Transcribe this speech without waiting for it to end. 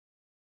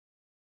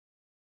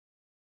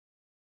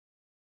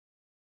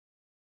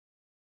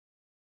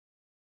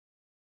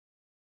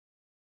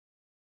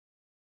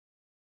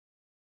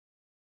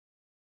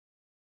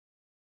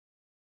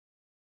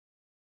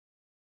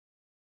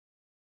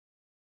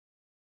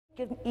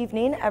Good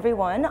evening,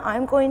 everyone.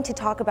 I'm going to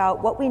talk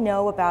about what we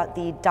know about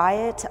the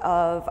diet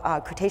of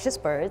Cretaceous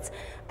birds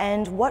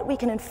and what we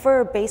can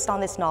infer based on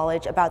this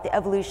knowledge about the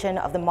evolution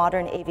of the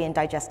modern avian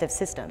digestive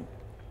system.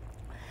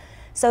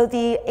 So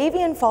the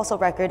avian fossil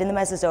record in the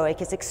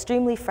Mesozoic is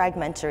extremely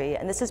fragmentary,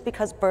 and this is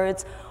because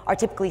birds are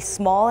typically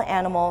small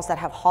animals that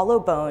have hollow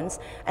bones,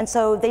 and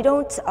so they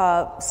don't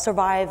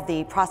survive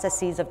the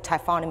processes of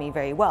taphonomy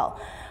very well.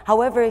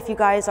 However, if you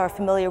guys are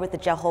familiar with the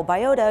Jehol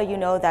biota, you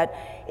know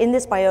that in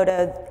this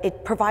biota,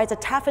 it provides a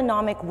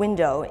taphonomic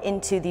window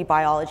into the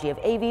biology of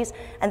aves,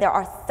 and there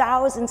are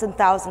thousands and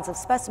thousands of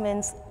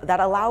specimens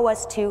that allow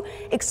us to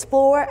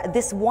explore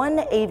this one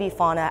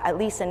avifauna, at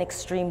least in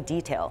extreme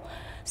detail.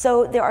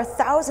 So there are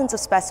thousands of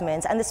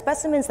specimens, and the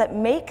specimens that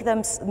make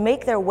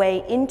their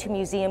way into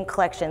museum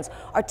collections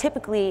are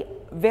typically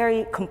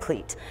very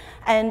complete.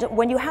 And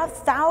when you have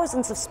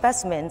thousands of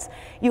specimens,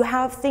 you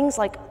have things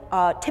like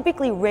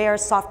typically rare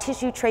soft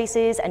tissue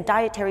traces and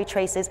dietary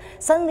traces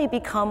suddenly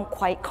become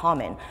quite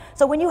common.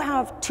 So when you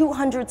have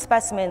 200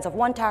 specimens of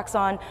one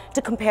taxon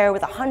to compare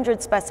with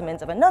 100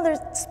 specimens of another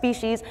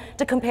species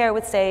to compare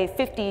with, say,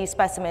 50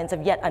 specimens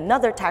of yet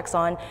another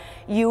taxon,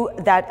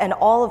 and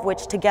all of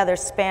which together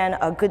span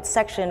a good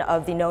section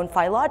of the known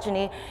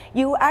phylogeny,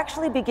 you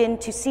actually begin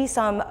to see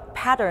some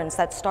patterns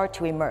that start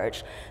to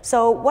emerge.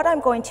 So what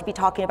I'm going to be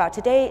talking about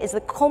today is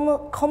the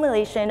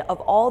culmination of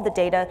all the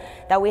data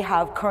that we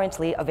have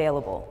currently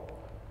available.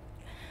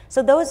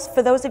 So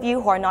for those of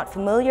you who are not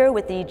familiar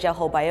with the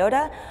Jehol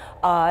biota,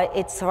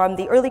 it's from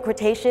the early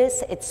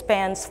Cretaceous. It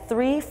spans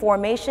 3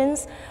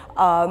 formations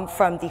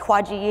from the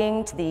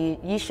Huajiying to the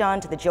Yishan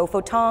to the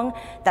Jiufotang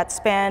that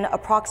span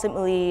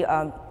approximately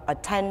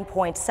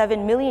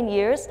 10.7 million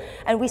years,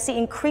 and we see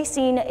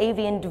increasing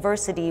avian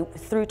diversity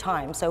through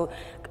time. So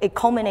it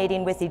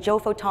culminating with the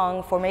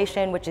Jiufotang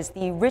formation, which is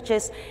the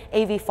richest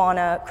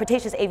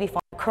Cretaceous avifauna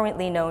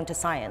currently known to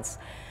science.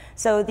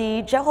 So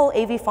the Jehol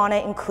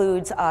avifauna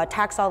includes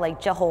taxa like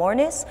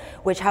Jeholornis,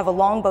 which have a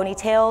long bony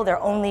tail.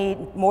 They're only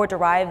more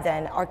derived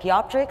than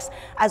Archaeopteryx,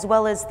 as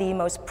well as the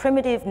most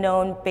primitive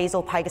known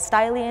basal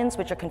pygostylians,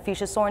 which are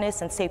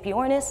Confuciusornis and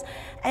Sapiornis,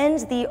 and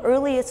the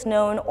earliest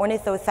known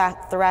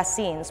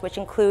ornithotheracines, which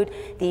include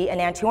the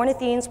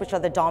enantiornithines, which are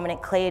the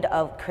dominant clade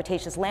of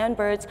Cretaceous land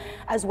birds,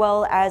 as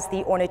well as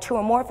the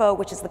Ornithuromorpha,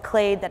 which is the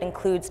clade that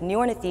includes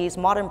Neornithes,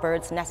 modern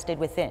birds, nested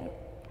within.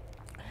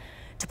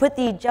 To put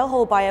the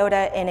Jehol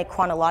biota in a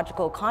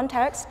chronological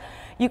context,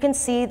 you can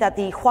see that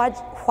the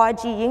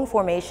Huajiying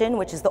formation,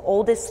 which is the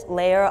oldest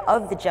layer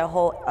of the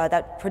Jehol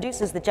that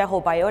produces the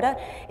Jehol biota,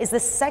 is the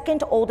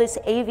second oldest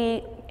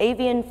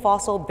avian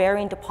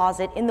fossil-bearing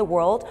deposit in the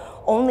world,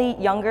 only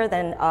younger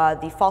than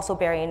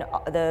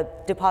the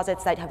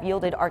deposits that have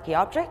yielded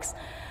Archaeopteryx.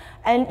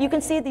 And you can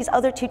see these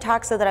other 2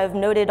 taxa that I've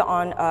noted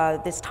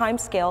on this time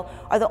scale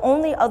are the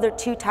only other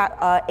 2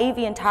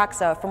 avian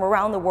taxa from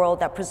around the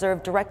world that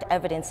preserve direct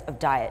evidence of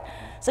diet.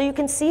 So you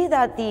can see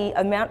that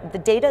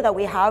the data that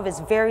we have is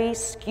very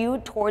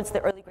skewed towards the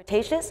early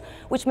Cretaceous,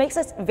 which makes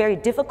it very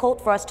difficult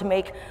for us to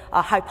make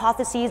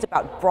hypotheses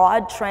about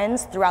broad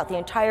trends throughout the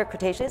entire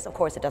Cretaceous. Of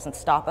course, it doesn't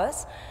stop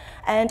us.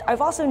 And I've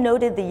also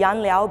noted the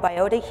Yanliao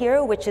biota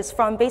here, which is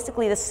from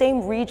basically the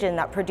same region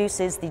that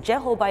produces the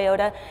Jehol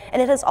biota,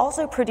 and it has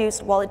also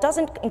produced, while it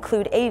doesn't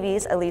include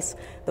aves, at least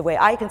the way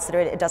I consider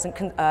it, it doesn't,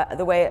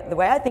 the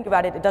way I think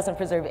about it, it doesn't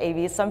preserve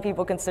aves. Some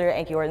people consider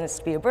Anchiornis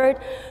to be a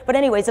bird, but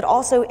anyways, it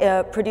also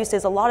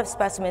produces a lot of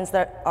specimens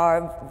that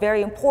are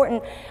very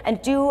important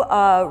and do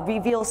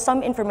reveal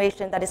some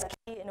information that is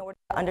key in order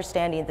to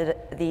understanding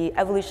the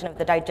evolution of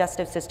the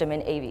digestive system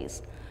in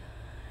aves.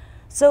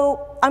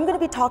 So I'm going to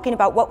be talking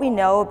about what we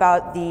know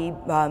about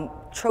the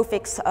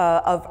trophics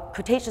of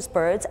Cretaceous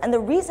birds, and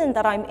the reason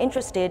that I'm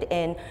interested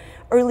in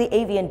early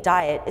avian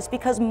diet is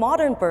because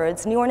modern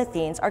birds,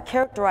 neornithines, are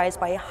characterized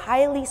by a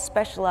highly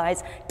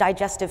specialized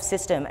digestive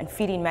system and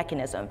feeding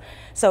mechanism.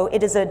 So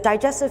it is a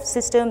digestive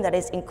system that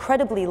is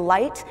incredibly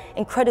light,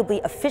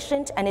 incredibly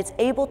efficient, and it's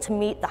able to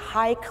meet the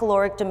high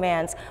caloric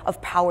demands of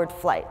powered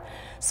flight.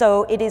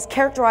 So it is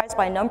characterized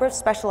by a number of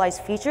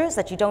specialized features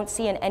that you don't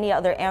see in any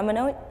other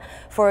ammonite.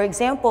 For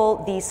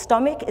example, the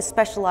stomach is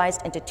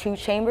specialized into 2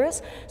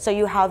 chambers. So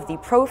you have the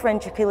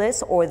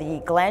proventriculus, or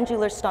the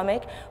glandular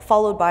stomach,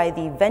 followed by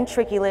the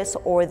ventriculus,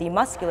 or the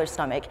muscular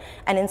stomach.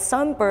 And in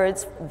some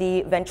birds,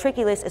 the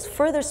ventriculus is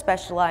further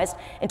specialized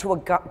into a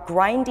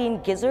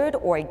grinding gizzard,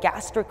 or a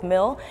gastric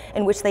mill,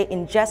 in which they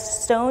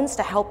ingest stones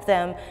to help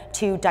them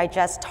to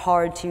digest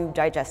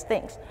hard-to-digest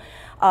things.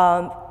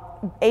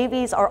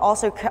 Aves are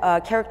also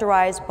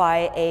characterized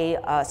by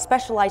a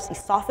specialized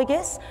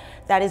esophagus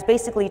that is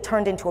basically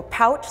turned into a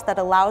pouch that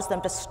allows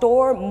them to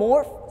store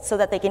more, so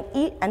that they can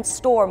eat and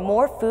store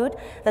more food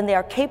than they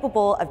are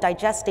capable of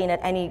digesting at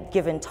any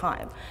given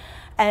time.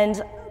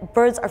 And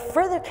birds are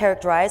further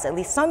characterized, at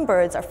least some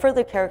birds are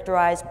further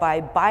characterized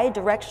by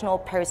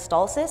bidirectional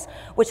peristalsis,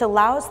 which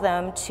allows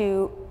them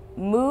to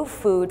move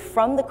food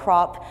from the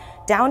crop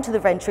down to the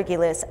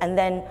ventriculus and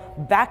then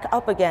back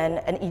up again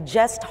and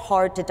ingest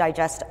hard to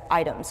digest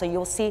items. So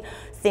you'll see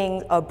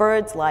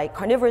birds like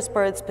carnivorous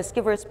birds,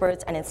 piscivorous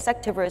birds, and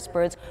insectivorous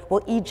birds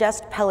will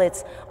ingest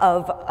pellets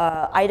of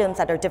items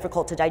that are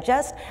difficult to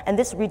digest, and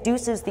this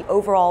reduces the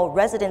overall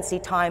residency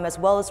time as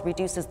well as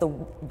reduces the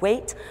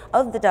weight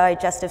of the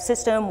digestive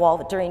system while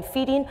during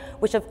feeding,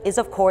 which is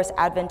of course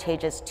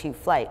advantageous to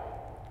flight.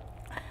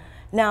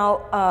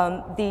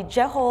 Now, the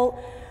Jehol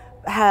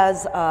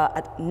has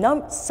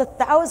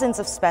thousands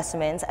of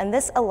specimens, and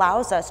this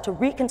allows us to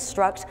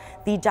reconstruct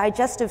the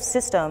digestive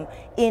system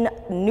in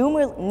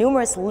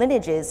numerous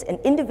lineages and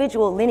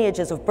individual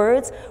lineages of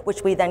birds,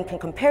 which we then can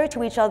compare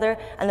to each other,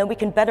 and then we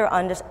can better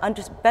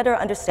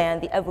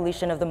understand the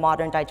evolution of the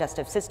modern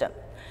digestive system.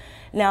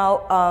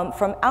 Now,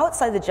 from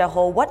outside the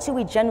Jehol, what do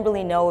we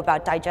generally know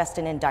about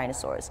digestion in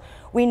dinosaurs?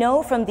 We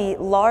know from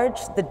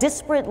the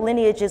disparate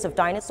lineages of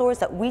dinosaurs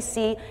that we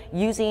see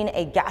using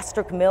a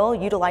gastric mill,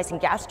 utilizing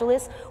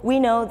gastroliths, we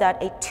know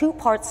that a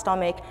two-part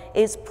stomach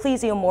is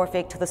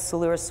plesiomorphic to the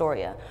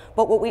Coelurosauria.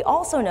 But what we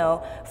also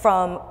know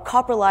from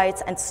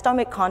coprolites and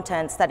stomach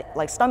contents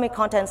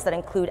that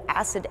include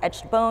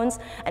acid-etched bones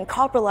and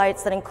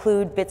coprolites that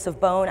include bits of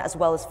bone as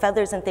well as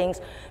feathers and things,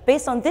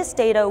 based on this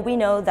data, we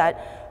know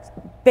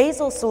that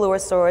basal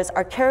coelurosaurs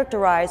are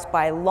characterized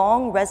by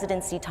long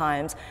residency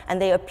times,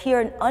 and they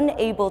appear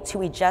unable to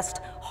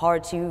ingest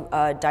hard to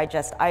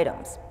digest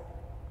items.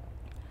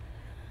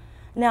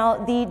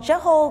 Now, the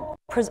Jehol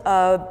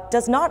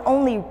does not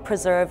only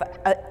preserve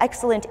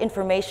excellent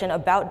information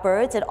about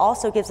birds, it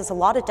also gives us a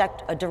lot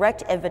of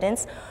direct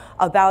evidence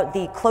about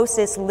the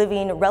closest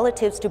living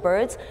relatives to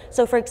birds.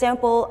 So for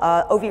example,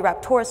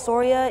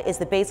 Oviraptorosauria is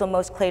the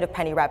basalmost clade of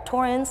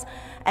Peniraptorans,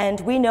 and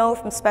we know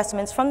from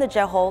specimens from the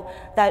Jehol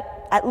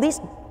that at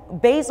least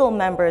basal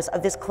members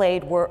of this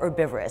clade were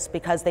herbivorous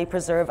because they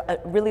preserve a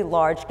really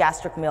large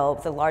gastric mill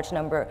with a large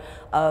number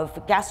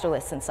of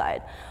gastroliths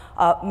inside.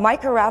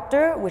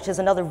 Microraptor, which is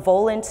another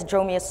volant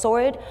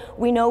dromaeosaurid,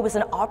 we know was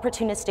an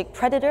opportunistic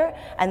predator,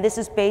 and this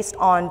is based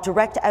on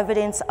direct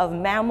evidence of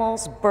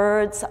mammals,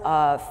 birds,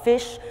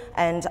 fish,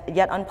 and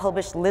yet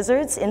unpublished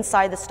lizards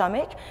inside the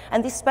stomach.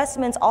 And these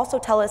specimens also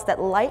tell us that,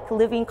 like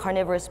living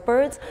carnivorous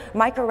birds,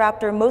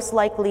 Microraptor most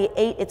likely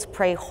ate its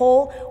prey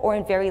whole or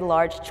in very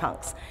large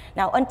chunks.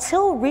 Now,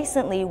 until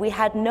recently, we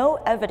had no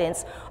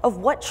evidence of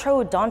what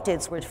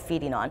troodontids were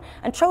feeding on,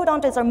 and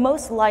troodontids are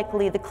most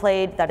likely the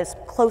clade that is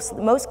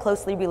most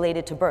closely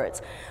related to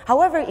birds.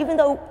 However, even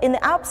though in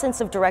the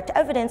absence of direct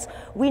evidence,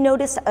 we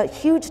noticed a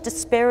huge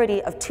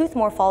disparity of tooth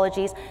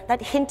morphologies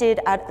that hinted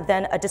at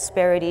then a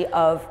disparity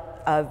of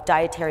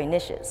dietary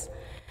niches.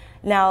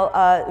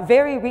 Now,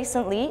 very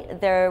recently,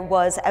 there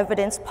was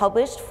evidence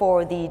published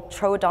for the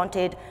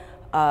troodontid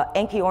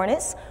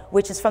Anchiornis,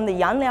 which is from the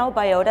Yanliao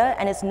biota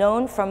and is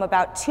known from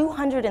about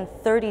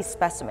 230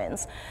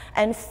 specimens.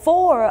 And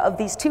 4 of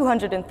these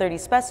 230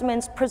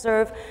 specimens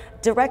preserve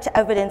direct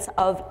evidence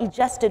of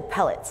egested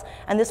pellets.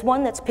 And this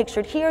one that's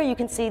pictured here, you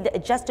can see the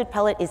egested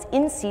pellet is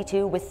in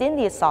situ within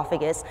the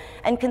esophagus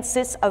and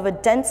consists of a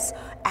dense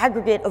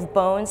aggregate of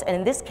bones, and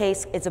in this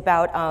case, it's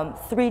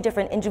about 3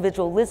 different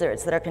individual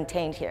lizards that are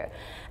contained here.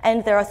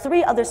 And there are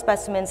 3 other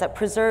specimens that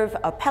preserve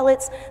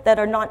pellets that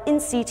are not in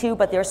situ,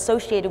 but they're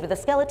associated with the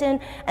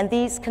skeleton, and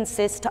these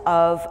consist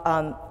of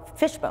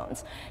fish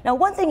bones. Now,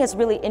 one thing that's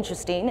really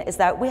interesting is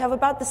that we have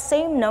about the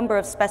same number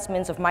of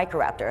specimens of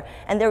Microraptor,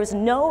 and there is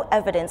no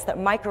evidence that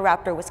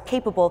Microraptor was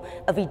capable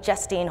of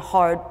ingesting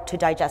hard to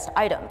digest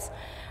items.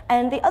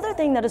 And the other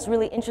thing that is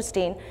really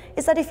interesting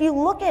is that if you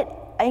look at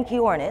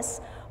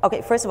Anchiornis,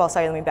 okay, first of all,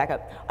 sorry, let me back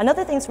up.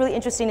 Another thing that's really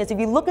interesting is if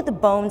you look at the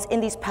bones in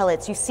these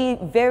pellets, you see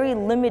very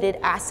limited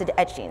acid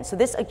etching. So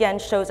this again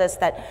shows us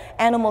that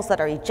animals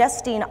that are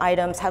ingesting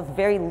items have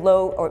very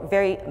low or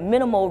very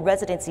minimal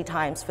residency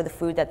times for the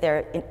food that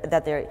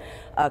they're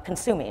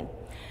consuming.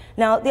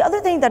 Now, the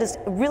other thing that is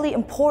really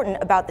important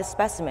about this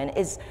specimen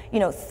is,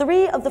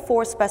 3 of the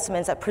 4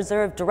 specimens that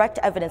preserve direct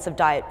evidence of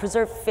diet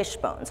preserve fish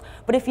bones.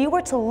 But if you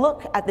were to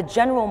look at the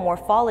general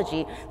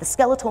morphology, the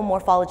skeletal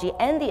morphology,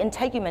 and the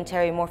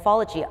integumentary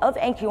morphology of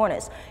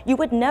Anchiornis, you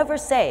would never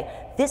say,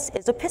 this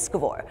is a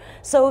piscivore.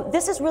 So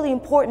this is really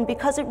important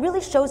because it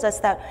really shows us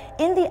that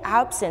in the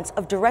absence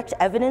of direct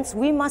evidence,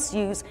 we must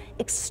use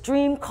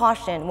extreme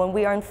caution when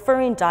we are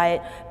inferring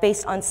diet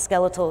based on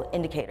skeletal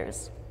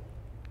indicators.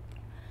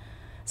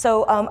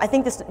 So I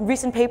think this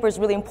recent paper is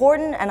really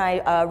important, and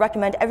I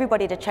recommend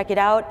everybody to check it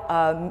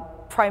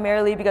out,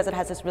 primarily because it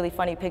has this really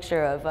funny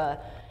picture of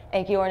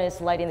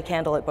Anchiornis lighting the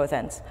candle at both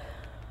ends.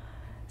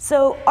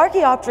 So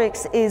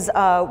Archaeopteryx is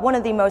one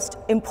of the most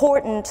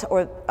important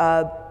or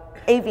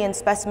avian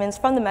specimens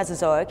from the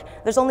Mesozoic.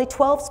 There's only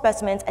 12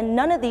 specimens, and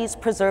none of these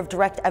preserve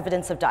direct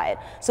evidence of diet.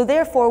 So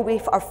therefore, we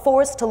are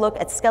forced to look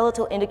at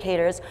skeletal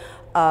indicators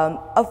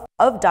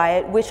of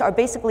diet, which are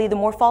basically the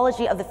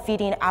morphology of the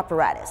feeding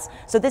apparatus.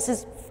 So this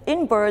is,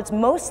 in birds,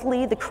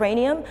 mostly the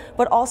cranium,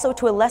 but also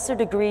to a lesser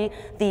degree,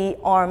 the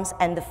arms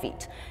and the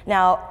feet.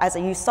 Now, as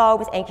you saw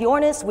with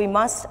Anchiornis, we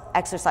must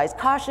exercise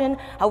caution.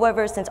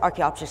 However, since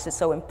Archaeopteryx is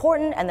so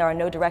important and there are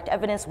no direct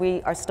evidence,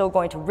 we are still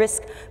going to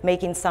risk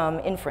making some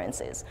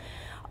inferences.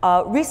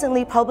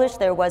 Recently published,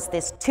 there was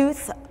this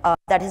tooth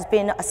that has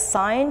been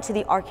assigned to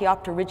the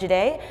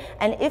Archaeopterygidae,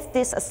 and if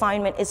this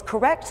assignment is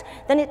correct,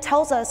 then it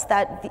tells us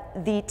that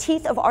the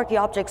teeth of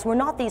Archaeopteryx were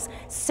not these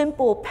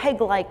simple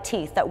peg-like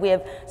teeth that we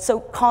have so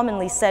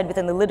commonly said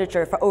within the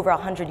literature for over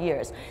 100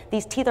 years.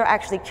 These teeth are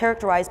actually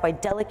characterized by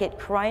delicate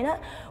carina,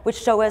 which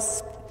show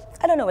us,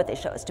 I don't know what they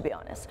show us, to be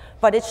honest,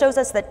 but it shows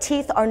us that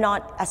teeth are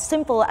not as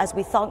simple as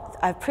we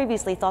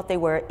previously thought they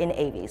were in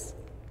aves.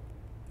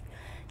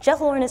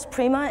 Jehol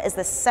prima is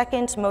the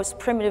second most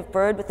primitive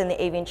bird within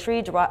the avian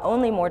tree,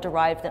 only more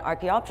derived than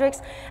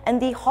Archaeopteryx, and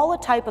the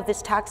holotype of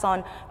this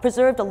taxon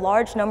preserved a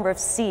large number of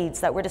seeds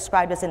that were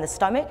described as in the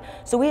stomach,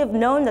 so we have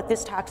known that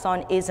this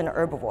taxon is an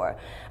herbivore.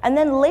 And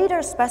then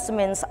later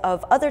specimens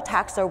of other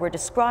taxa were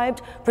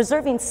described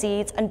preserving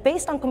seeds, and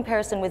based on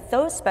comparison with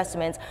those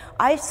specimens,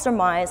 I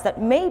surmise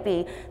that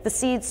maybe the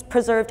seeds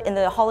preserved in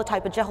the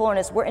holotype of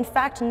Jehol were in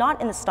fact not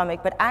in the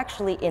stomach, but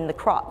actually in the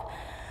crop.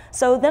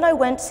 So then I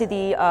went to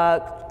the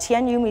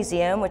Tianyu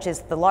Museum, which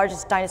is the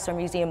largest dinosaur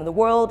museum in the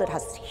world. It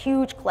has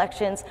huge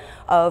collections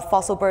of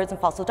fossil birds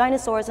and fossil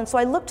dinosaurs. And so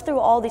I looked through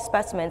all these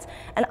specimens,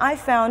 and I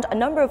found a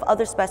number of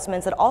other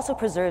specimens that also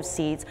preserve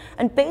seeds.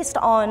 And based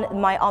on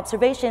my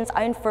observations,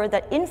 I inferred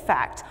that, in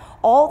fact,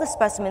 all the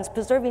specimens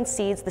preserving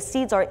seeds, the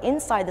seeds are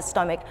inside the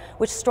stomach,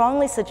 which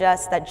strongly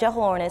suggests that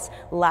Jehol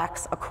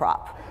lacks a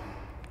crop.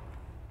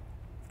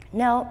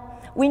 Now,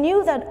 we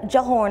knew that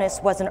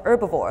Jehol was an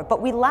herbivore,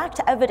 but we lacked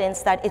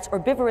evidence that its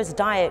herbivorous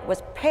diet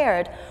was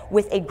paired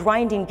with a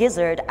grinding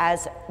gizzard,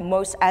 as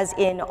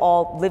in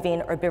all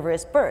living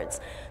herbivorous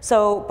birds.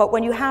 So, but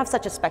when you have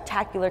such a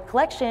spectacular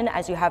collection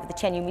as you have at the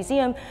Tianyu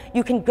Museum,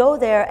 you can go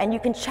there and you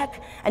can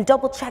check and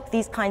double check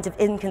these kinds of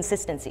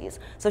inconsistencies.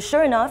 So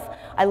sure enough,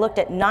 I looked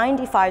at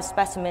 95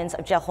 specimens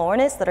of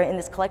Jehol that are in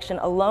this collection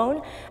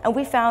alone, and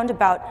we found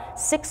about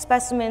 6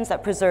 specimens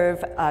that preserve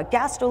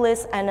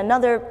gastroliths and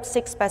another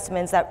 6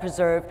 specimens that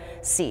preserve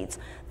seeds.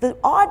 The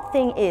odd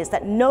thing is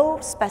that no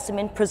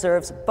specimen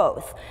preserves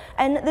both.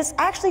 And this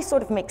actually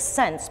sort of makes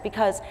sense,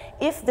 because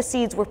if the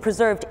seeds were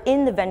preserved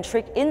in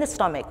the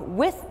stomach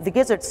with the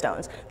gizzard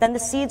stones, then the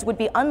seeds would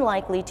be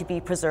unlikely to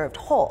be preserved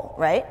whole,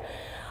 right?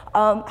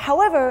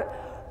 However,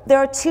 there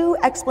are 2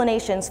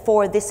 explanations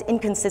for this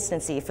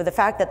inconsistency, for the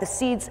fact that the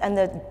seeds and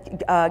the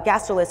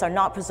gastroliths are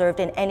not preserved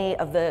in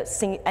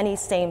any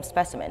same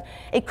specimen.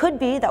 It could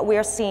be that we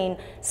are seeing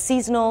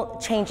seasonal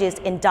changes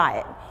in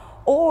diet,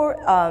 or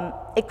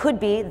it could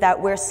be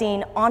that we're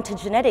seeing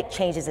ontogenetic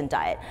changes in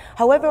diet.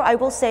 However, I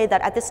will say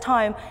that at this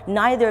time,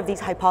 neither of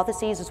these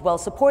hypotheses is well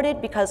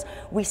supported, because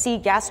we see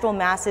gastral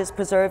masses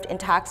preserved in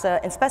taxa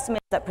and specimens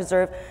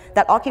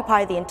that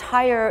occupy the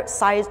entire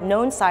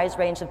known size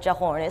range of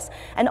Jehol.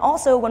 And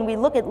also, when we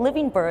look at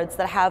living birds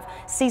that have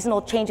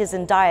seasonal changes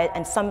in diet,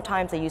 and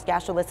sometimes they use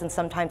gastroliths and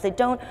sometimes they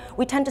don't,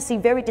 we tend to see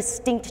very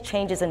distinct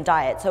changes in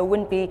diet. So it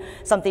wouldn't be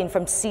something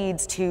from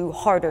seeds to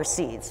harder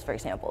seeds, for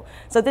example.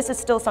 So this is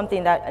still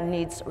something that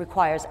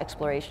requires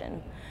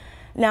exploration.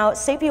 Now,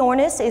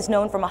 Sapiornis is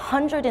known from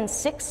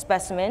 106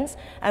 specimens,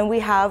 and we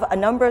have a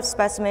number of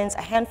specimens,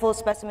 a handful of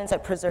specimens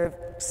that preserve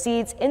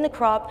seeds in the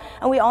crop,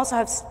 and we also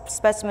have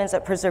specimens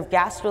that preserve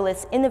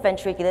gastroliths in the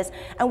ventriculus,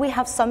 and we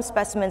have some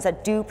specimens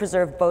that do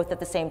preserve both at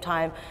the same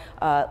time,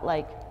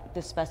 like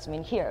this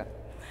specimen here.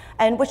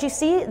 And what you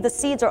see, the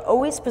seeds are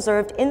always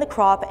preserved in the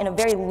crop in a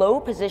very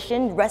low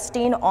position,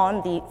 resting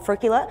on the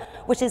furcula,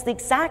 which is the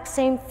exact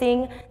same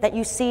thing that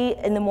you see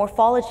in the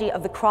morphology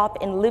of the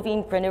crop in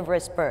living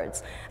granivorous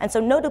birds. And so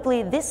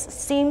notably, this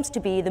seems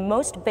to be the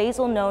most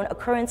basal known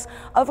occurrence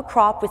of a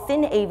crop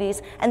within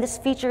aves, and this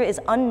feature is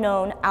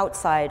unknown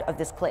outside of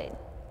this clade.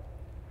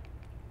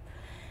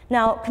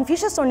 Now,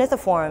 Confucius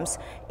ornithiformes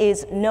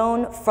is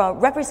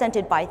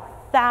represented by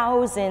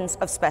thousands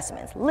of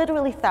specimens,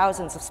 literally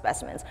thousands of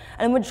specimens.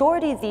 And the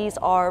majority of these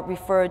are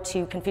referred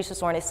to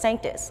Confucius ornis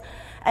sanctus.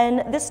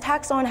 And this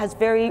taxon has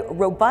very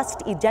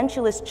robust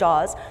edentulous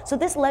jaws, so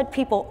this led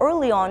people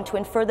early on to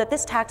infer that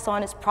this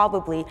taxon is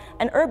probably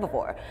an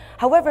herbivore.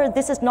 However,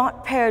 this is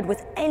not paired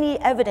with any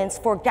evidence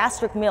for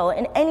gastric mill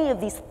in any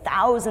of these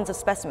thousands of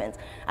specimens.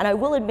 And I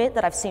will admit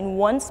that I've seen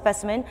one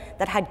specimen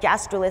that had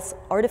gastroliths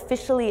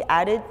artificially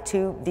added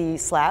to the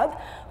slab,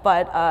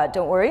 but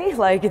don't worry,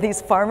 like these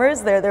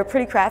farmers, they're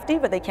pretty crafty,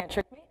 but they can't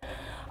trick me.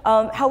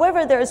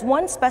 However, there is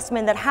one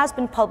specimen that has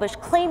been published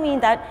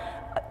claiming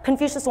that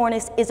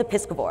Confuciusornis is a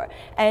piscivore,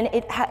 and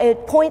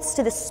it points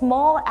to this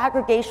small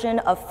aggregation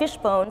of fish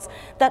bones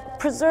that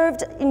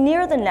preserved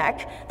near the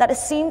neck that it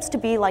seems to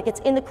be like it's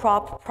in the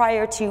crop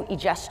prior to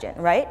egestion,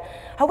 right?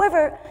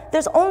 However,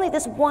 there's only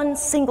this one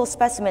single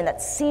specimen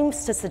that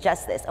seems to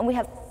suggest this, and we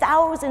have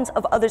thousands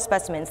of other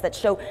specimens that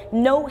show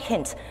no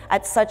hint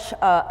at such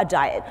a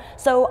diet.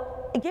 So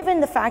given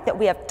the fact that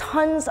we have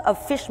tons of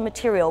fish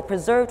material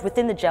preserved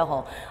within the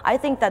Jehol, I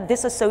think that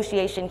this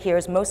association here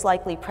is most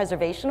likely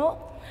preservational.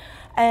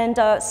 And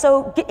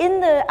so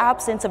in the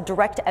absence of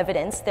direct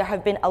evidence, there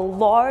have been a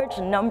large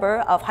number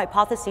of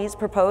hypotheses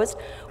proposed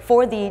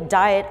for the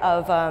diet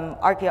of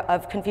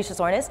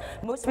Confuciusornis.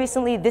 Most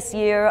recently this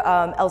year,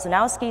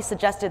 Elzanowski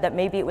suggested that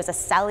maybe it was a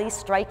Sally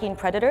striking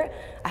predator.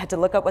 I had to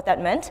look up what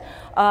that meant.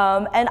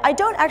 And I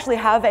don't actually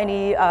have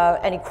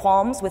any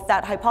qualms with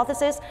that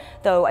hypothesis,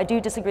 though I do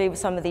disagree with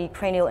some of the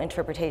cranial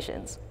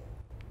interpretations.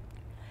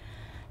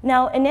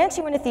 Now,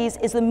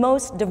 Enantiornithes is the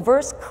most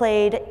diverse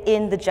clade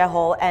in the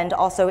Jehol and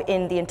also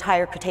in the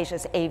entire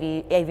Cretaceous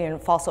avian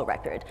fossil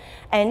record.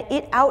 And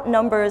it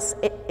outnumbers,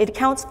 it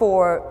accounts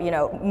for,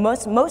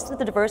 most of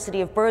the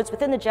diversity of birds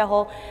within the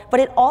Jehol, but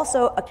it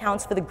also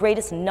accounts for the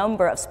greatest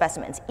number of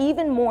specimens,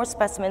 even more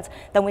specimens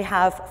than we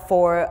have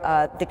for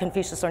the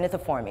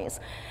Confuciusornithiformes.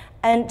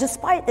 And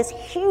despite this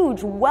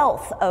huge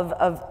wealth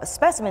of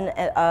specimen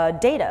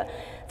data,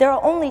 there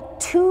are only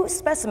 2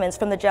 specimens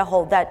from the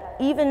Jehol that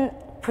even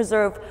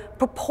preserve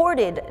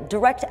purported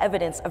direct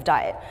evidence of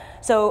diet.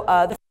 So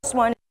the first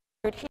one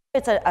here,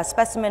 it's a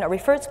specimen, a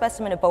referred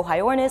specimen of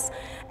Bohyornis,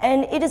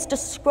 and it is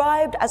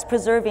described as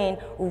preserving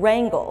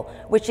wrangle,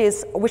 which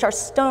are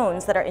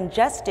stones that are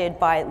ingested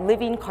by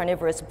living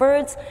carnivorous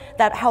birds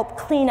that help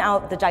clean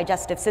out the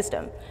digestive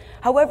system.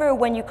 However,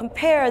 when you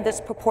compare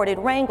this purported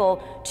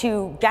wrangle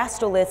to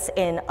gastroliths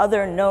in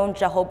other known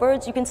Jehol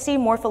birds, you can see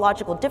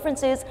morphological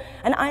differences,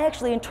 and I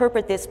actually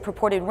interpret this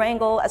purported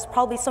wrangle as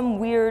probably some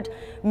weird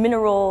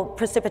mineral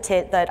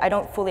precipitate that I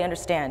don't fully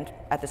understand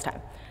at this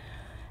time.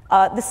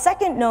 The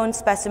second known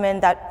specimen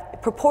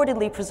that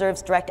purportedly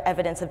preserves direct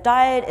evidence of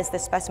diet is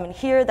this specimen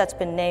here that's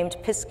been named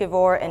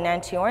Piscivore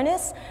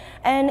Enantiornis,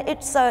 and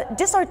it's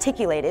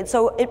disarticulated,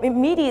 so it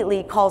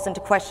immediately calls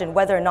into question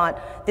whether or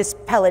not this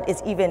pellet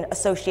is even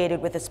associated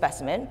with the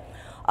specimen.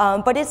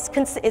 But it's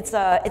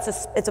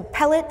a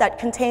pellet that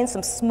contains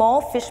some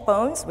small fish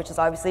bones, which is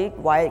obviously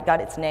why it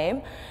got its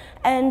name,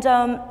 and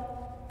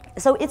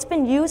so it's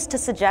been used to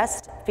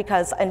suggest,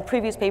 because in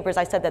previous papers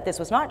I said that this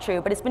was not true,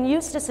 but it's been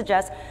used to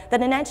suggest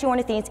that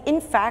Enantiornithines in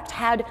fact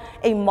had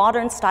a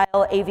modern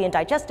style avian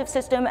digestive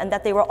system, and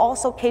that they were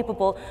also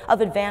capable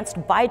of advanced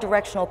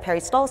bidirectional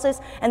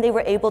peristalsis, and they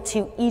were able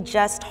to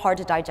egest hard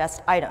to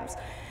digest items.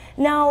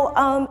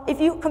 Now, if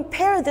you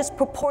compare this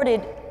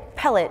purported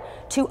pellet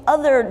to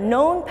other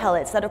known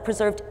pellets that are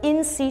preserved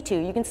in situ,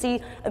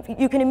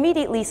 you can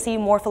immediately see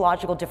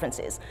morphological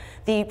differences.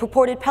 The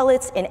purported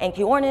pellets in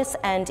Anchiornis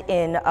and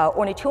in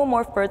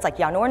ornithomorph birds like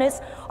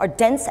Janornis are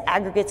dense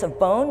aggregates of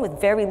bone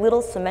with very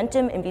little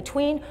cementum in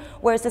between,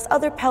 whereas this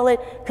other pellet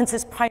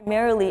consists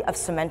primarily of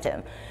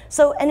cementum.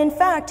 So, and in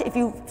fact, if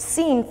you've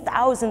seen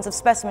thousands of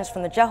specimens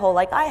from the Jehol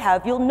like I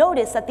have, you'll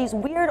notice that these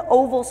weird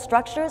oval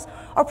structures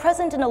are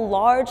present in a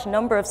large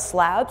number of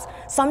slabs.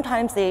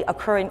 Sometimes they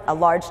occur in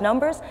large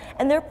numbers,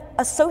 and they're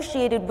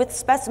associated with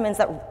specimens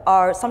that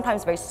are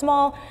sometimes very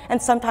small,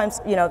 and sometimes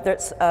they're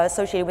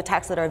associated with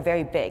taxa that are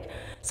very big.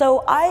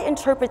 So I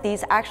interpret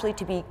these actually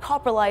to be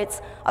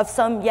coprolites of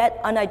some yet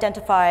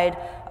unidentified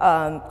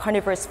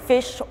carnivorous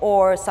fish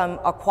or some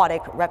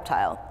aquatic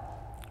reptile,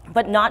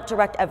 but not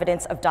direct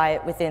evidence of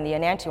diet within the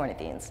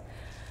Enantiornithines.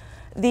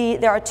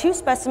 There are 2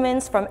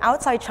 specimens from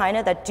outside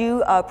China that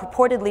do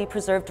purportedly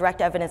preserve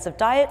direct evidence of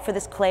diet for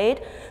this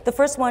clade. The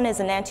first one is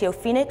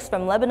Enantiophoenix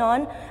from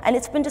Lebanon, and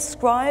it's been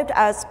described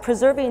as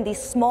preserving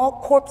these small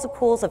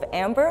corpuscles of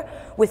amber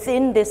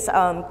within this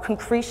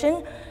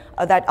concretion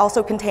that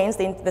also contains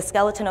the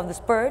skeleton of this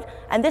bird,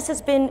 and this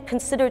has been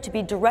considered to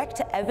be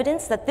direct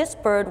evidence that this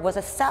bird was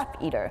a sap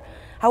eater.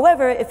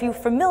 However, if you're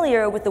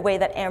familiar with the way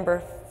that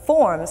amber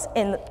forms,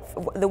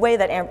 the way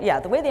that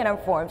amber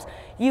forms,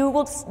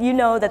 you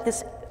know that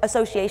this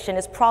association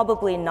is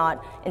probably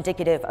not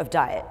indicative of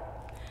diet.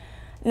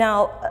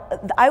 Now,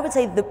 I would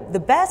say the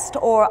best,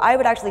 or I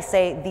would actually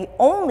say the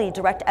only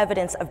direct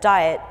evidence of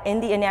diet in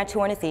the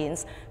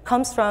Enantiornithines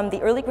comes from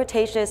the early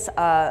Cretaceous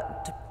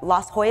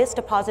Las Hoyas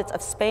deposits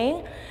of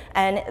Spain,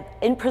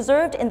 and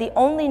preserved in the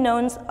only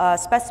known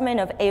specimen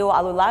of Eo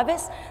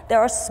alulavis,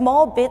 there are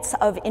small bits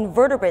of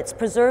invertebrates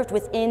preserved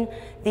within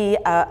the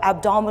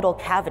abdominal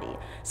cavity.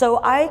 So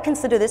I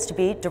consider this to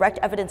be direct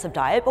evidence of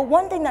diet, but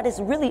one thing that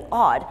is really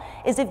odd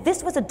is if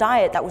this was a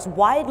diet that was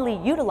widely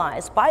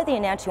utilized by the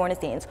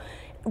Enantiornithines,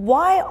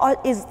 why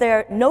is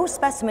there no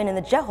specimen in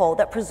the Jehol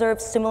that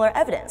preserves similar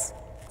evidence?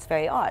 It's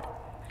very odd.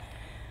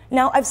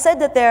 Now, I've said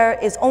that there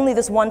is only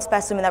this one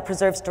specimen that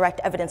preserves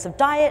direct evidence of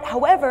diet.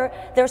 However,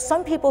 there are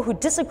some people who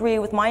disagree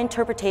with my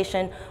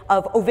interpretation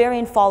of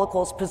ovarian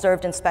follicles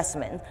preserved in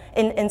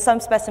some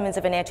specimens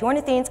of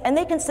enantiornithines, and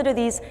they consider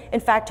these,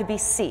 in fact, to be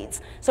seeds.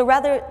 So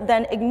rather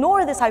than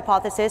ignore this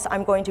hypothesis,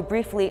 I'm going to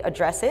briefly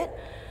address it.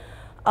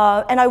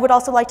 And I would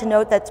also like to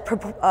note that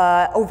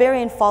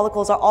ovarian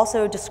follicles are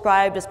also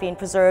described as being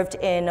preserved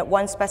in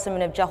one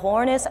specimen of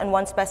Jehol and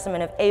one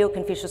specimen of A.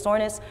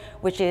 confuciusornis,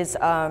 which is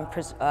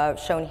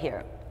shown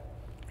here.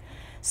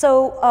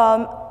 So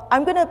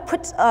I'm going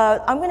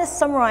to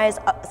summarize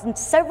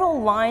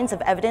several lines of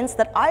evidence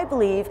that I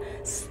believe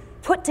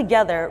put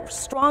together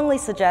strongly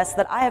suggests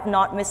that I have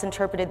not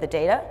misinterpreted the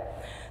data.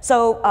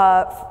 So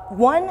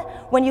one,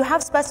 when you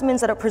have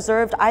specimens that are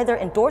preserved either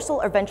in dorsal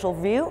or ventral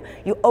view,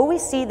 you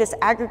always see this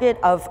aggregate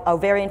of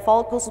ovarian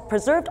follicles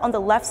preserved on the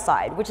left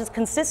side, which is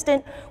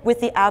consistent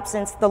with the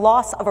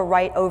loss of a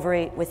right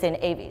ovary within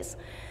aves.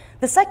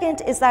 The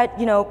second is that,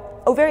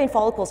 ovarian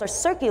follicles are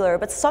circular,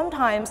 but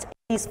sometimes in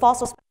these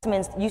fossil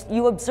specimens,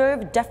 you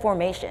observe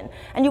deformation.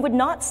 And you would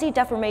not see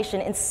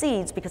deformation in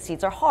seeds because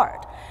seeds are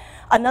hard.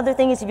 Another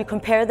thing is if you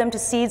compare them to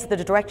seeds that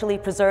are directly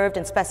preserved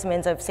in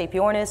specimens of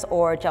Sapiornis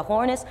or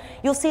Jehol,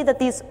 you'll see that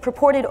these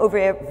purported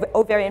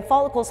ovarian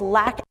follicles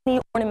lack any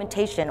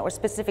ornamentation or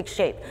specific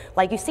shape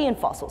like you see in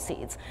fossil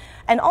seeds.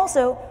 And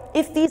also,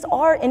 if these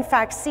are in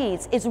fact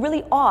seeds, it's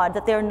really odd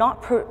that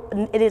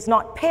it is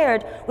not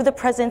paired with the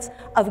presence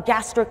of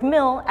gastric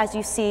mill as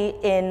you see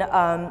in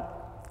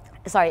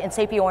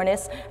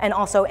Sapiornis and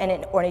also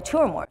in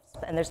ornithuromorphs.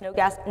 And there's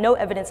no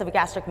evidence of a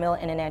gastric mill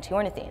in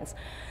enantiornithines.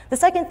 The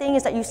second thing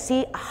is that you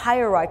see a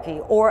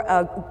hierarchy or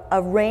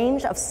a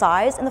range of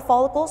size in the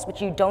follicles,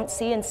 which you don't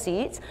see in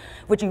seeds,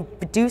 which you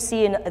do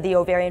see in the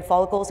ovarian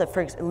follicles of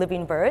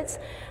living birds.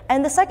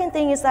 And the second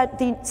thing is that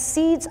the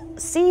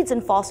seeds in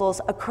fossils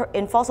occur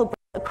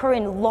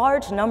in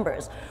large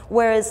numbers,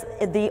 whereas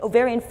the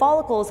ovarian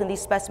follicles in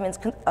these specimens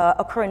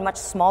occur in much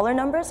smaller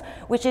numbers,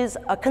 which is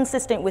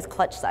consistent with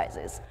clutch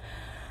sizes.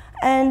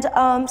 And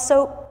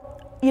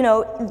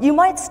you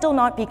might still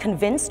not be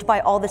convinced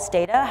by all this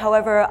data.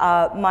 However,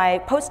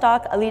 my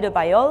postdoc, Alida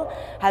Bayol,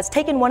 has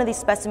taken one of these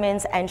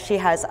specimens and she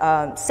has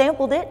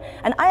sampled it.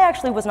 And I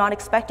actually was not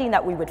expecting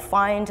that we would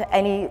find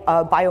any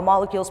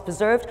biomolecules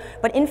preserved,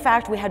 but in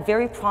fact, we had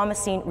very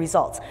promising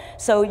results.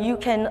 So you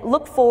can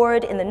look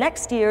forward in the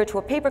next year to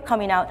a paper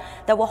coming out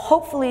that will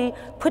hopefully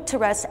put to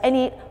rest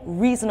any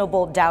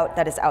reasonable doubt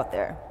that is out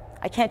there.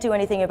 I can't do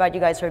anything about you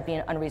guys who are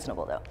being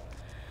unreasonable, though.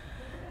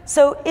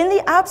 So in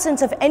the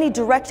absence of any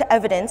direct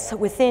evidence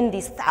within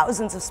these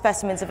thousands of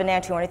specimens of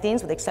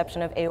enantiornithines, with the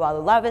exception of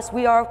Eoalulavis,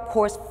 we are, of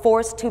course,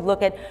 forced to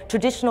look at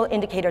traditional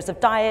indicators of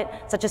diet,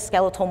 such as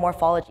skeletal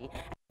morphology.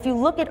 If you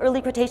look at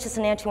early Cretaceous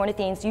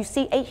enantiornithines, you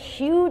see a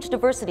huge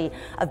diversity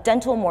of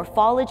dental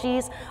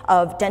morphologies,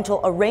 of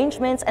dental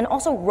arrangements, and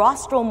also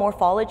rostral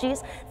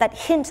morphologies that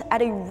hint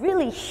at a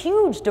really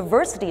huge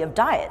diversity of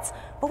diets.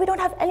 But we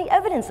don't have any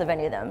evidence of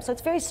any of them, so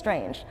it's very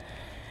strange.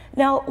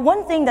 Now,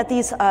 one thing that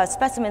these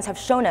specimens have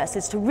shown us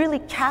is to really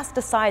cast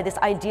aside this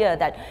idea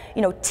that,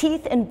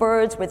 teeth in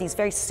birds were these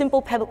very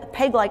simple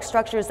peg-like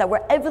structures that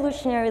were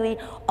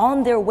evolutionarily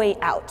on their way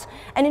out.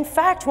 And in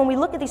fact, when we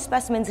look at these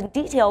specimens in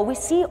detail, we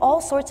see all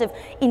sorts of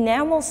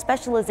enamel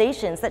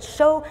specializations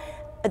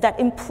that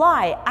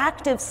imply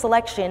active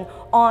selection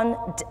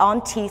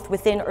on teeth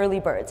within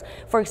early birds.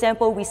 For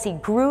example, we see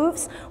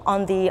grooves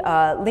on the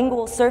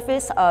lingual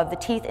surface of the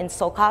teeth in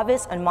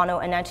Sulcavis and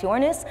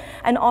Monoenantiornis,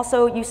 and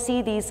also you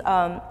see these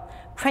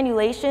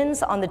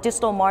crenulations on the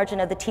distal margin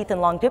of the teeth in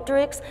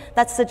Longdipteryx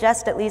that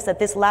suggest at least that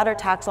this latter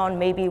taxon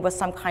maybe was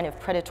some kind of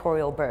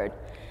predatorial bird.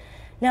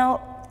 Now,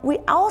 we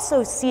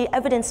also see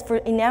evidence for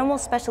enamel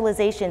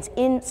specializations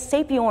in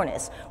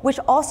Sapiornis, which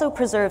also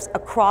preserves a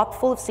crop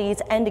full of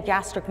seeds and a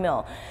gastric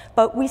mill.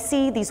 But we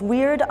see these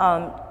weird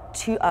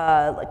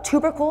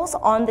tubercles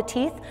on the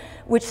teeth,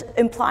 which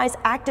implies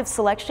active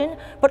selection.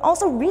 But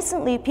also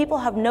recently, people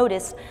have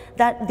noticed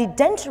that the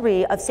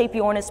dentary of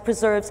Sapiornis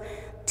preserves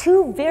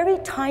 2 very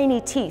tiny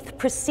teeth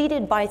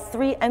preceded by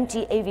 3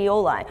 empty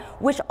alveoli,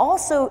 which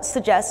also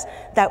suggests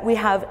that we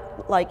have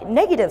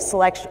negative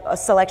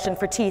selection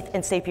for teeth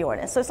in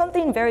Sapiornis. So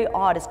something very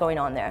odd is going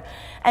on there.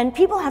 And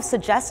people have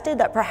suggested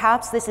that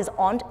perhaps this is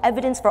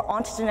evidence for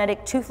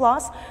ontogenetic tooth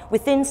loss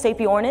within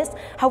Sapiornis.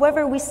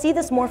 However, we see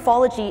this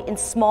morphology in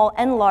small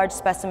and large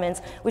specimens,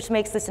 which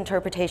makes this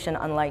interpretation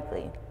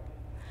unlikely.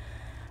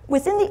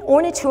 Within the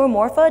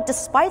Ornithuromorpha,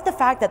 despite the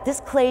fact that this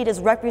clade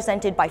is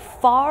represented by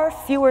far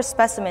fewer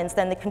specimens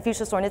than the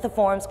Confucius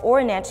ornithiforms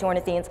or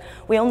enantiornithines,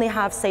 we only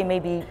have, say,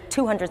 maybe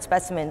 200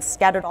 specimens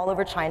scattered all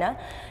over China.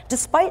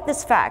 Despite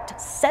this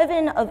fact,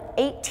 7 of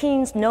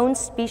 18 known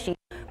species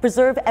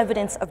preserve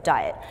evidence of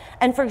diet.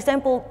 And for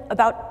example,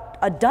 about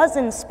a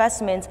dozen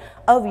specimens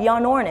of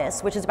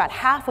Janornis, which is about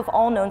half of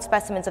all known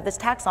specimens of this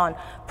taxon,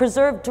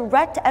 preserve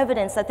direct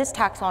evidence that this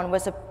taxon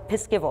was a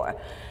piscivore.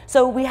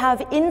 So we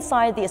have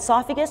inside the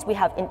esophagus, we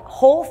have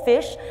whole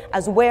fish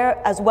as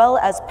well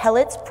as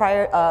pellets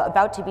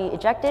about to be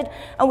ejected,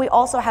 and we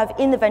also have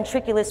in the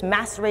ventriculus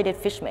macerated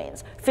fish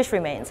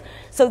remains.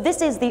 So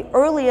this is the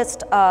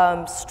earliest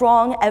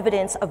strong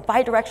evidence of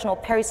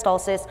bidirectional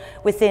peristalsis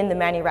within the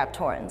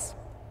Maniraptorans.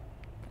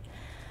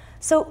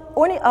 So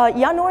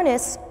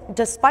Janornis,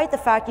 despite the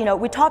fact,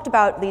 we talked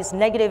about these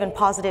negative and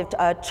positive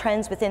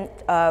trends with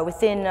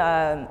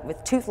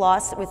tooth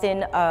loss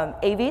within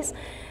aves,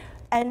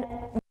 and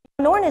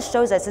Janornis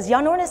shows us is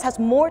Janornis has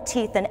more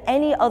teeth than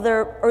any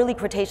other early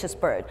Cretaceous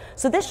bird.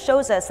 So this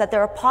shows us that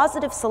there are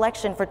positive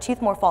selection for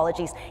tooth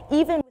morphologies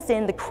even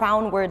within the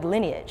crownword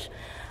lineage.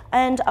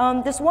 And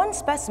this one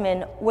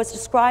specimen was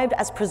described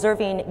as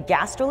preserving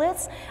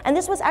gastroliths, and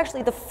this was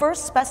actually the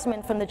first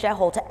specimen from the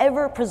Jehol to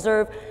ever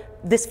preserve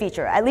this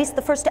feature, at least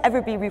the first to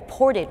ever be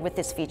reported with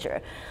this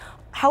feature.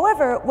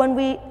 However, when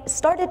we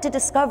started to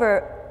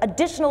discover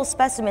additional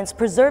specimens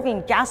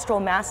preserving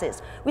gastral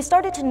masses, we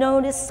started to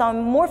notice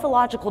some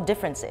morphological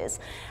differences.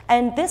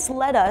 And this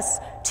led us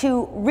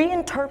to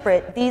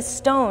reinterpret these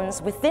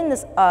stones within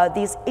this,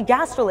 these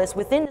gastroliths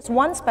within this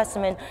one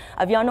specimen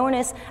of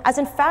Janornis as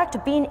in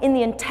fact being in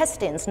the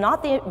intestines,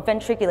 not the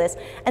ventriculus,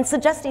 and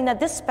suggesting that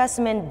this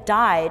specimen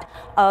died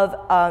of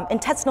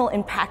intestinal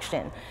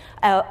impaction.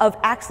 Of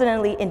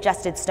accidentally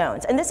ingested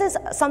stones. And this is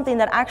something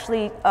that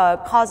actually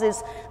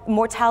causes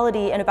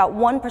mortality in about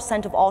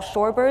 1% of all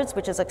shorebirds,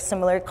 which is a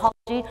similar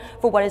ecology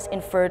for what is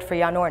inferred for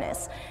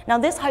Janornis. Now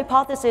this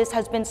hypothesis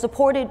has been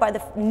supported by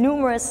the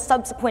numerous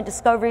subsequent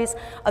discoveries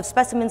of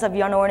specimens of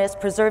Janornis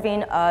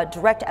preserving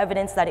direct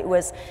evidence that it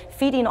was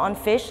feeding on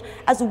fish,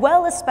 as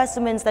well as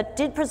specimens that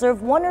did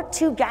preserve 1 or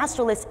 2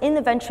 gastroliths in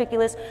the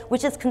ventriculus,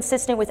 which is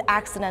consistent with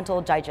accidental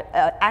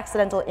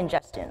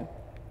ingestion.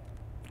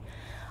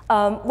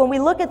 When we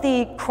look at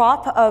the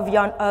crop of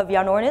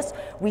Janornis,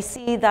 we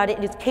see that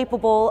it is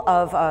capable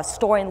of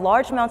storing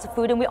large amounts of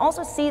food, and we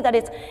also see that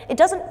it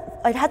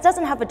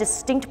doesn't have a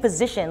distinct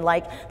position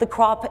like the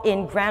crop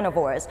in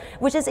granivores,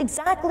 which is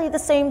exactly the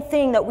same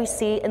thing that we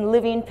see in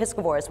living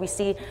piscivores. We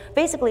see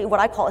basically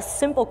what I call a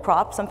simple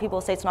crop. Some people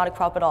say it's not a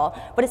crop at all,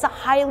 but it's a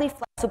highly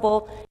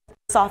flexible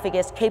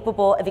esophagus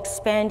capable of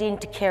expanding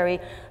to carry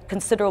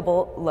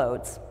considerable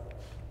loads.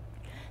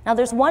 Now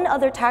there's one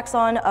other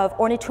taxon of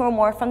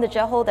ornithuromorph from the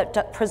Jehol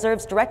that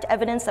preserves direct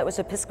evidence that was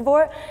a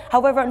piscivore.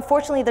 However,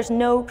 unfortunately, there's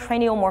no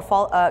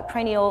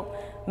cranial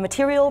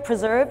material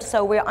preserved,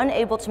 so we're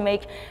unable to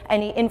make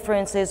any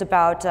inferences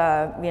about,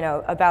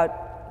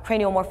 about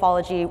cranial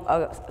morphology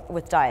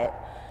with diet.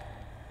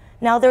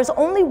 Now, there's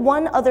only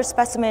one other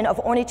specimen of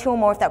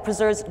ornithuromorph that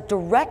preserves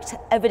direct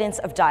evidence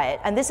of diet,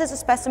 and this is a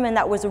specimen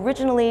that was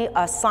originally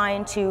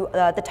assigned to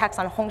the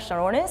taxon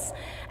Hongshanornis.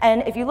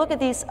 And if you look at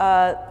these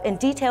in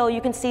detail,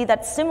 you can see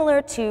that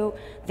similar to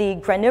the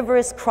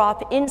granivorous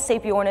crop in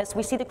Sapiornis,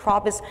 we see the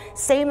crop is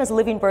same as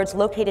living birds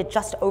located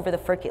just over the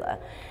furcula.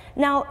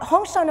 Now,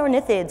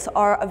 Hongshanornithids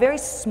are a very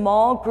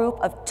small group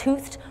of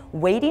toothed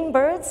wading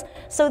birds,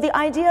 so the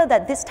idea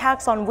that this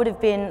taxon would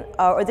have been,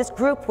 or this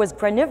group was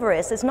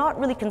granivorous is not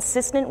really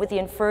consistent with the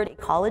inferred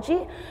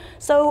ecology.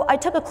 So I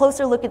took a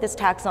closer look at this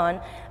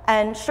taxon,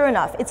 and sure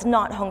enough, it's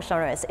not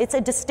Hongshanornis. It's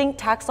a distinct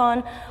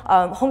taxon.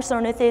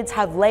 Hongshanornithids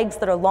have legs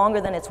that are longer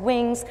than its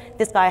wings.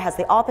 This guy has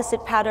the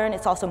opposite pattern.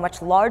 It's also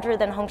much larger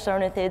than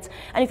Hongshanornithids,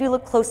 and if you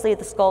look closely at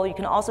the skull, you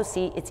can also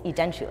see it's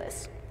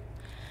edentulous.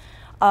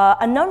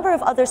 A number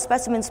of other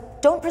specimens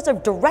don't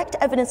preserve direct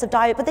evidence of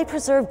diet, but they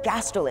preserve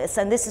gastroliths,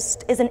 and this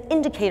is an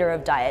indicator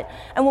of diet.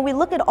 And when we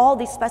look at all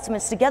these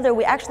specimens together,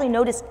 we actually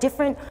notice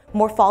different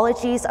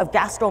morphologies of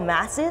gastral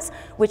masses,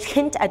 which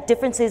hint at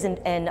differences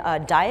in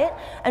diet.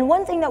 And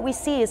one thing that we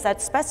see is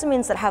that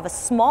specimens that have a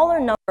smaller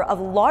number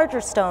of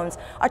larger stones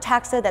are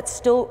taxa that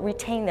still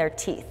retain their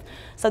teeth.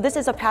 So this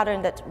is a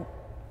pattern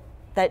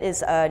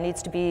that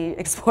needs to be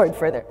explored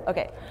further.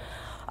 Okay.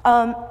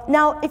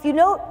 Now,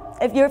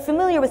 if you're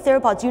familiar with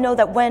theropods, you know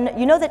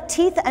that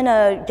teeth and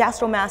a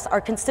gastral mass are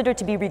considered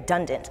to be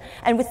redundant.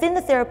 And within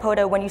the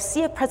theropoda, when you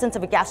see a presence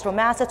of a gastral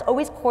mass, it's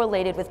always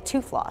correlated with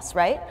tooth loss,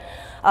 right?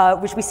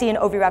 Which we see in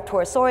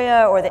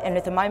Oviraptorosauria or the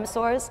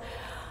Ornithomimosaurs.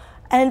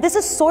 And this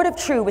is sort of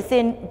true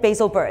within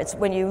basal birds.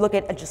 When you look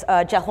at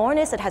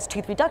Jehornis, it has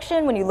tooth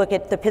reduction. When you look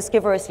at the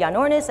piscivorous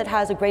Janornis, it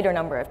has a greater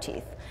number of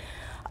teeth.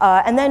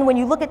 And then when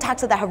you look at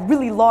taxa that have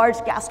really large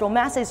gastral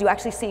masses, you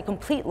actually see a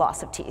complete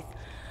loss of teeth.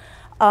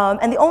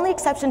 And the only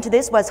exception to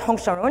this was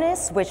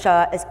Hongshanornis, which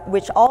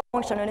all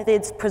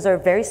Hongshanornithids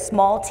preserve very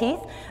small teeth,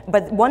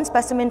 but one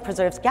specimen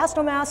preserves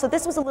gastral mass, so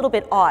this was a little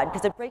bit odd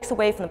because it breaks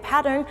away from the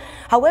pattern.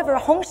 However,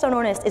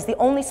 Hongshanornis is the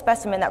only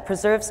specimen that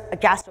preserves a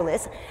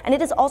gastrolith, and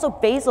it is also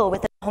basal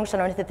within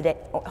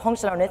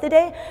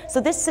Hongshanornithidae,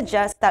 so this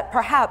suggests that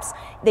perhaps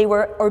they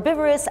were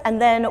herbivorous,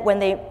 and then when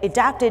they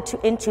adapted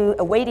into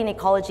a wading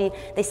ecology,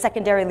 they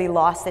secondarily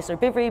lost this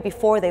herbivory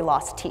before they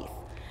lost teeth.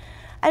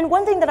 And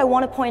one thing that I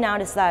want to point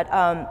out is that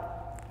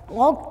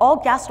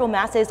all gastral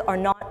masses are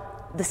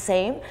not the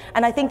same.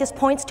 And I think this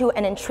points to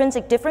an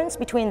intrinsic difference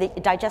between the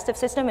digestive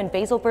system in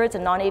basal birds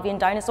and non-avian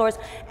dinosaurs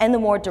and the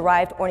more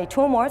derived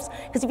ornithomorphs.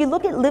 Because if you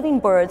look at living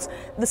birds,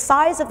 the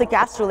size of the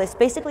gastroliths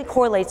basically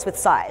correlates with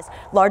size.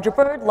 Larger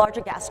bird,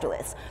 larger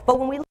gastroliths. But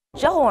when we look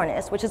at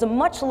Jehol, which is a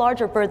much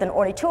larger bird than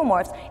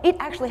ornithomorphs, it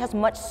actually has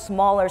much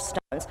smaller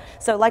stones.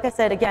 So like I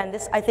said, again,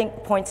 this I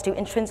think points to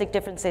intrinsic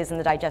differences in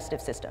the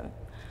digestive system.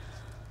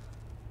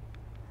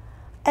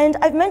 And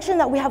I've mentioned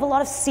that we have a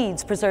lot of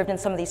seeds preserved in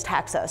some of these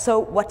taxa. So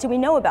what do we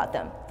know about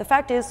them? The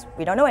fact is,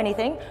 we don't know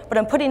anything, but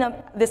I'm putting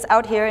this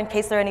out here in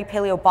case there are any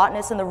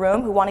paleobotanists in the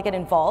room who want to get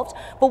involved.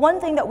 But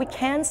one thing that we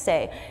can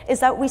say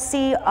is that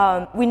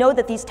we know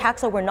that these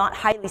taxa were not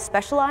highly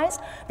specialized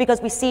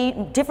because we see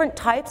different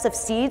types of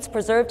seeds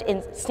preserved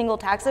in single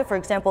taxa. For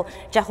example,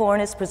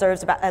 Jehol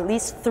preserves at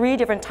least 3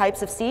 different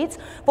types of seeds.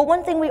 But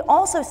one thing we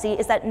also see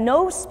is that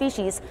no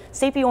species,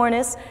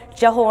 Sapiornis,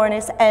 Jehol,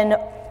 and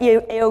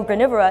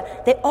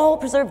Eogranivora, they all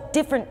preserve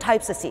different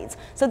types of seeds.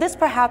 So this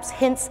perhaps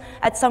hints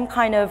at some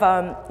kind of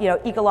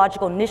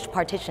ecological niche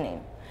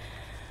partitioning.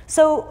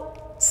 So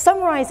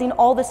summarizing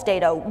all this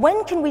data,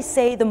 when can we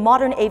say the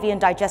modern avian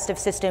digestive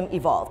system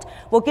evolved?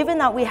 Well, given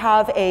that we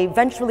have a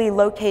ventrally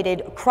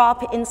located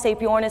crop in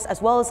Sapiornis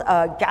as well as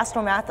a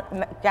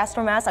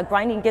gastromass, a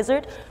grinding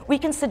gizzard, we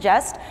can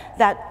suggest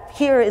that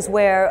here is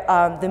where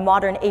the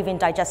modern avian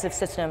digestive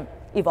system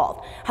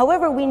evolved.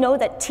 However, we know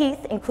that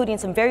teeth, including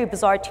some very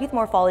bizarre tooth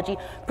morphology,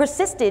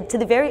 persisted to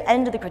the very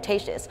end of the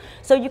Cretaceous.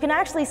 So you can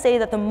actually say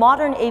that the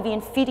modern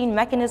avian feeding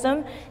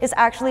mechanism is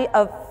actually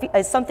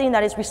something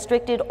that is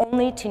restricted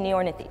only to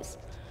neornithes.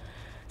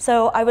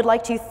 So I would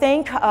like to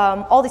thank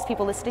all these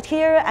people listed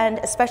here, and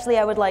especially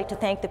I would like to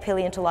thank the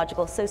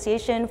Paleontological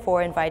Association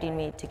for inviting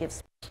me to give